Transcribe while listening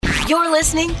You're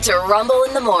listening to Rumble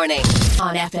in the Morning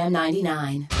on FM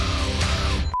 99.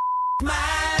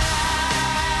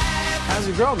 How's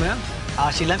your girl, man?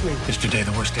 She left me. Yesterday,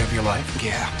 the worst day of your life?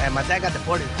 Yeah. And my dad got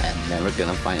deported. I'm never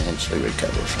gonna financially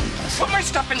recover from this. Put my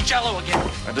stuff in Jell-O again.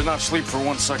 I did not sleep for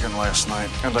 1 second last night,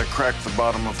 and I cracked the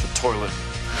bottom of the toilet.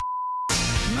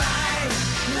 My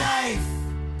life.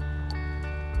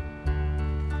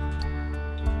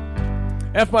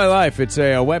 F My Life, it's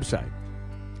a website.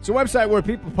 It's a website where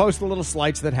people post the little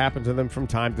slights that happen to them from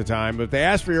time to time, but they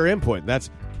ask for your input.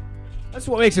 That's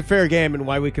what makes it fair game and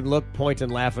why we can look, point,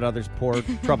 and laugh at others' poor,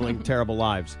 troubling, terrible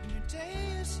lives.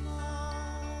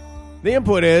 The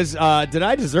input is, did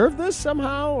I deserve this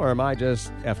somehow, or am I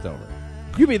just effed over?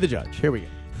 You be the judge. Here we go.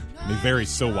 It varies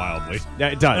so wildly. Yeah,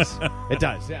 it does. It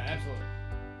does. Yeah,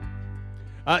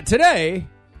 absolutely. Today,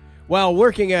 while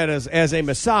working as a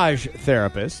massage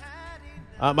therapist,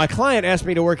 my client asked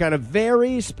me to work on a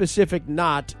very specific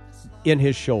knot in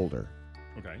his shoulder.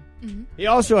 Okay. Mm-hmm. He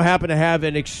also happened to have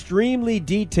an extremely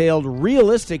detailed,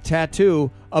 realistic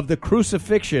tattoo of the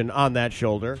crucifixion on that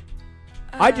shoulder.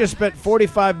 I just spent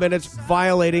 45 minutes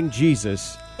violating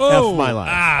Jesus. F my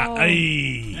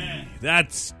life.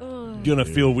 That's gonna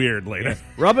feel weird later.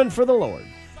 Rubbing for the Lord.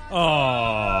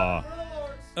 Oh.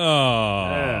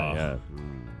 Yeah.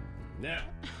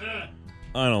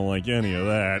 I don't like any of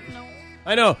that.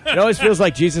 I know. It always feels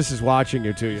like Jesus is watching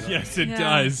you, too. You know? Yes, it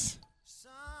does.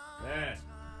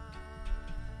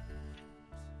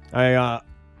 I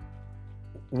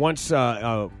once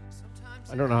I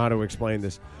don't know how to explain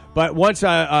this, but once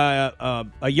a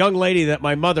young lady that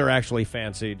my mother actually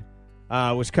fancied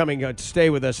was coming to stay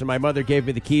with us, and my mother gave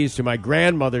me the keys to my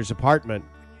grandmother's apartment.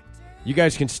 You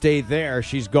guys can stay there.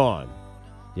 She's gone.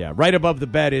 Yeah, right above the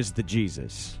bed is the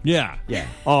Jesus. Yeah.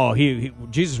 Oh,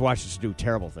 Jesus watched us do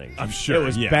terrible things. I'm sure. It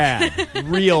was bad,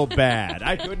 real bad.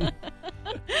 I couldn't.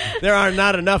 There are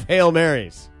not enough Hail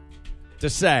Marys to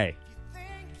say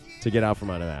to get out from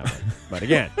under that one. But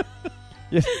again,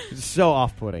 it's so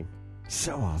off-putting.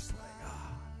 So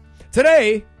off-putting.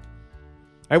 Today,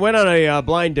 I went on a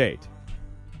blind date.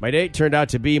 My date turned out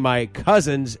to be my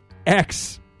cousin's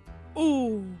ex.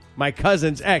 Ooh. My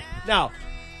cousin's ex. Now,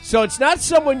 so it's not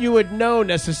someone you would know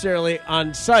necessarily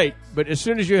on sight, but as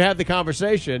soon as you have the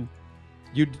conversation,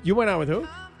 you went out with who?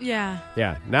 Yeah.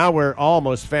 Yeah. Now we're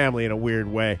almost family in a weird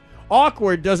way.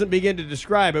 Awkward doesn't begin to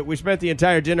describe it. We spent the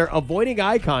entire dinner avoiding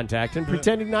eye contact and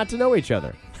pretending not to know each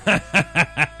other.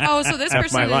 Oh, so this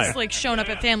person my life. is like showing up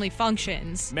at family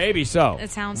functions. Maybe so.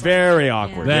 It sounds very like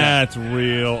awkward. Yeah. That's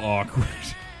real awkward.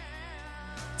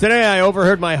 Today I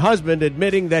overheard my husband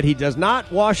admitting that he does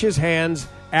not wash his hands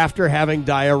after having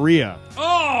diarrhea.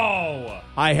 Oh!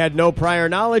 I had no prior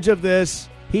knowledge of this.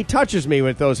 He touches me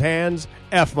with those hands.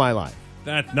 F my life.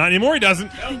 Not anymore, he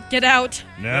doesn't. Get out.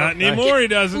 Not anymore, he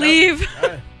doesn't. Leave.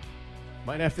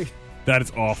 Might have to. That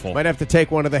is awful. Might have to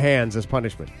take one of the hands as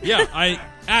punishment.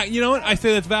 Yeah, you know what? I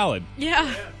say that's valid.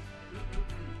 Yeah.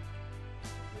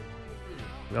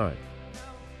 All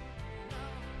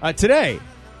right. Today,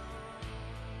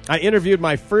 I interviewed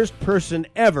my first person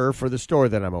ever for the store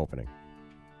that I'm opening.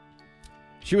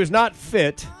 She was not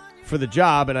fit for the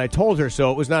job, and I told her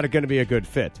so. It was not going to be a good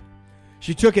fit.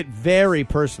 She took it very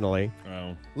personally.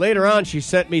 Oh. Later on, she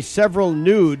sent me several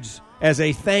nudes as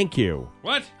a thank you.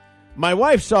 What? My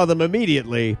wife saw them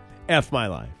immediately. F my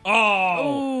life.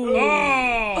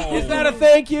 Oh! Is that a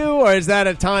thank you, or is that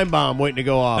a time bomb waiting to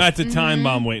go off? That's a time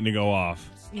bomb waiting to go off.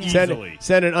 Easily.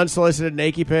 Send an unsolicited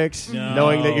naked pics,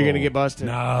 knowing that you're going to get busted.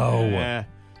 No. Yeah.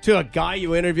 To a guy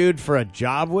you interviewed for a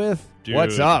job with? Dude.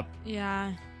 What's up?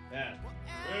 Yeah.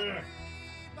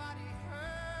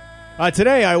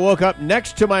 Today I woke up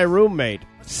next to my roommate,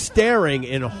 staring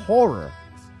in horror.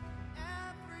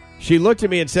 She looked at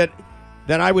me and said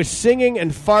that I was singing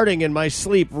and farting in my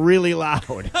sleep really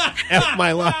loud. F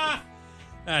my life.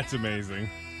 That's amazing.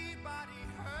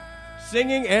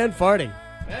 Singing and farting.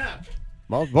 Yeah.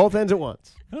 Both ends at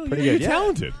once. Oh, Pretty yeah, good. you're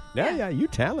talented. Yeah, you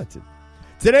talented.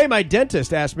 Today my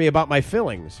dentist asked me about my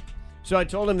fillings. So I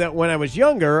told him that when I was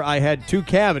younger, I had 2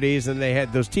 cavities and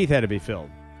those teeth had to be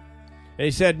filled. And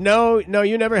he said, no,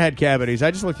 you never had cavities. I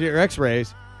just looked at your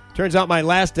x-rays. Turns out my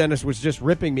last dentist was just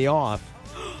ripping me off.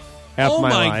 F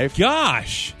my life.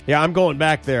 Gosh. Yeah, I'm going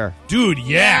back there. Dude,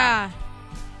 yeah.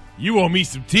 You owe me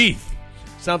some teeth.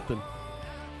 Something.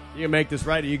 You can make this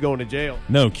right or you going to jail.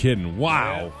 No kidding.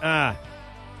 Wow. Yeah.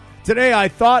 Today I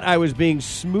thought I was being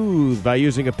smooth by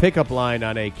using a pickup line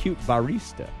on a cute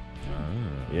barista.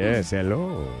 Yes,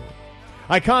 hello.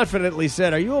 I confidently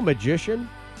said, are you a magician?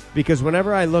 Because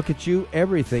whenever I look at you,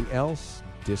 everything else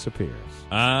disappears.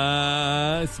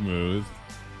 Smooth.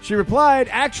 She replied,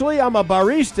 actually, I'm a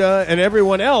barista and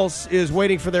everyone else is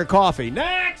waiting for their coffee.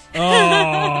 Next!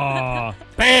 Oh.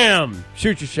 Bam!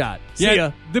 Shoot your shot. See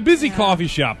ya. The busy coffee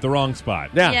shop, the wrong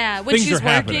spot. Yeah. Yeah, when Things she's are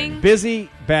happening. working. Busy,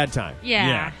 bad time.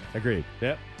 Yeah. Agreed.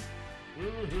 Yep.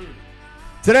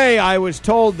 Today, I was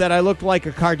told that I looked like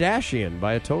a Kardashian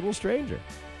by a total stranger.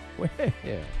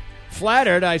 Yeah.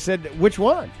 Flattered, I said, which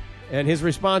one? And his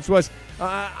response was,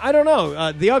 I don't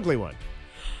know, the ugly one.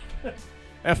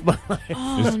 F my life.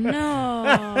 Oh,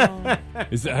 no. I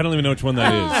don't even know which one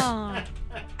that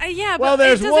is. Yeah, Well, but it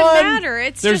there's doesn't one- matter.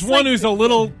 It's There's just one like who's a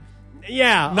little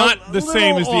Yeah. not the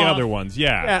same as the other ones.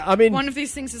 Yeah. Yeah, I mean, one of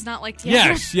these things is not like the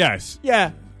other. Yes.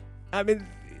 yeah. I mean,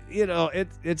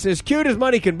 it's as cute as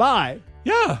money can buy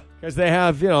Yeah. because they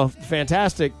have,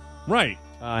 fantastic Right.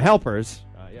 helpers.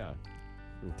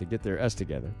 To get their S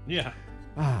together. Yeah.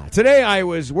 Today I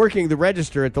was working the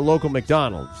register at the local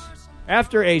McDonald's.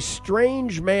 After a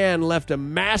strange man left a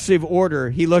massive order,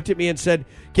 he looked at me and said,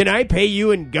 "Can I pay you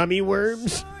in gummy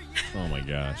worms?" Oh my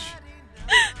gosh.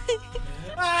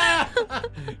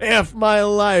 F my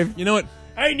life. You know what?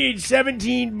 I need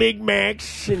 17 Big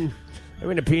Macs and I'm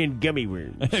going to pay in gummy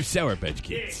worms. I have Sour Patch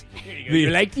Kids. You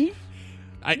like these?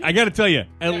 I got to tell you,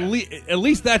 at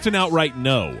least that's an outright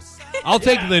no. I'll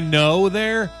take the no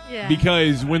there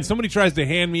because when somebody tries to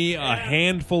hand me a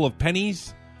handful of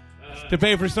pennies to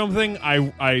pay for something,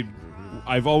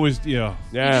 I've always You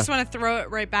just want to throw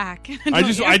it right back. I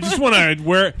just want to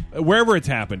wherever it's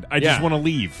happened. I just want to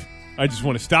leave. I just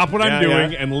want to stop what I'm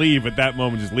doing and leave at that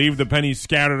moment. Just leave the pennies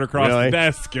scattered across the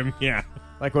desk and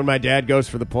Like when my dad goes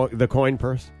for the coin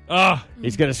purse.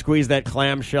 He's going to squeeze that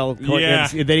clamshell coin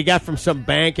that he got from some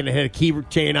bank and it had a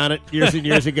keychain on it years and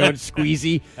years ago. It's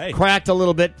squeezy. Hey. Cracked a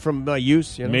little bit from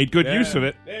use. Made good use of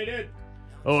it. They did.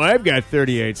 Oh, I've got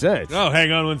 38 cents. Oh,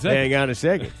 hang on one second. Hang on a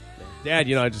second.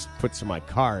 Dad, I just put some my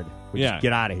card. We just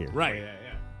get out of here. Right.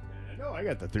 No, I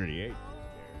got the 38.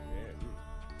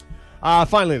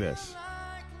 Finally this.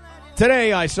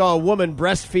 Today I saw a woman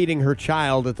breastfeeding her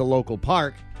child at the local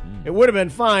park. It would have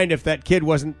been fine if that kid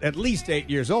wasn't at least 8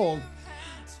 years old.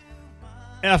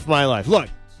 F my life. Look,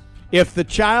 if the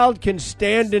child can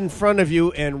stand in front of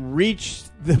you and reach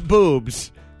the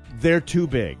boobs, they're too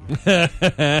big.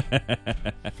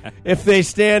 If they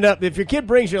stand up, if your kid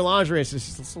brings you lingerie, says,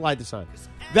 slide this on.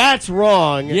 That's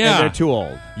wrong, and they're too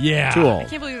old. Yeah. Too old. I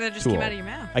can't believe that just Too came old. out of your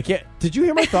mouth. I can't. Did you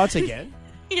hear my thoughts again?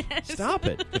 Yes. Stop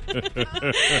it.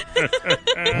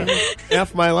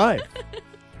 F my life.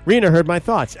 Rena heard my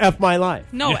thoughts. F my life.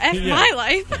 No, F my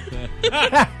life.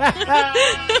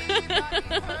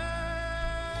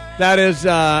 That is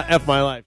F my life.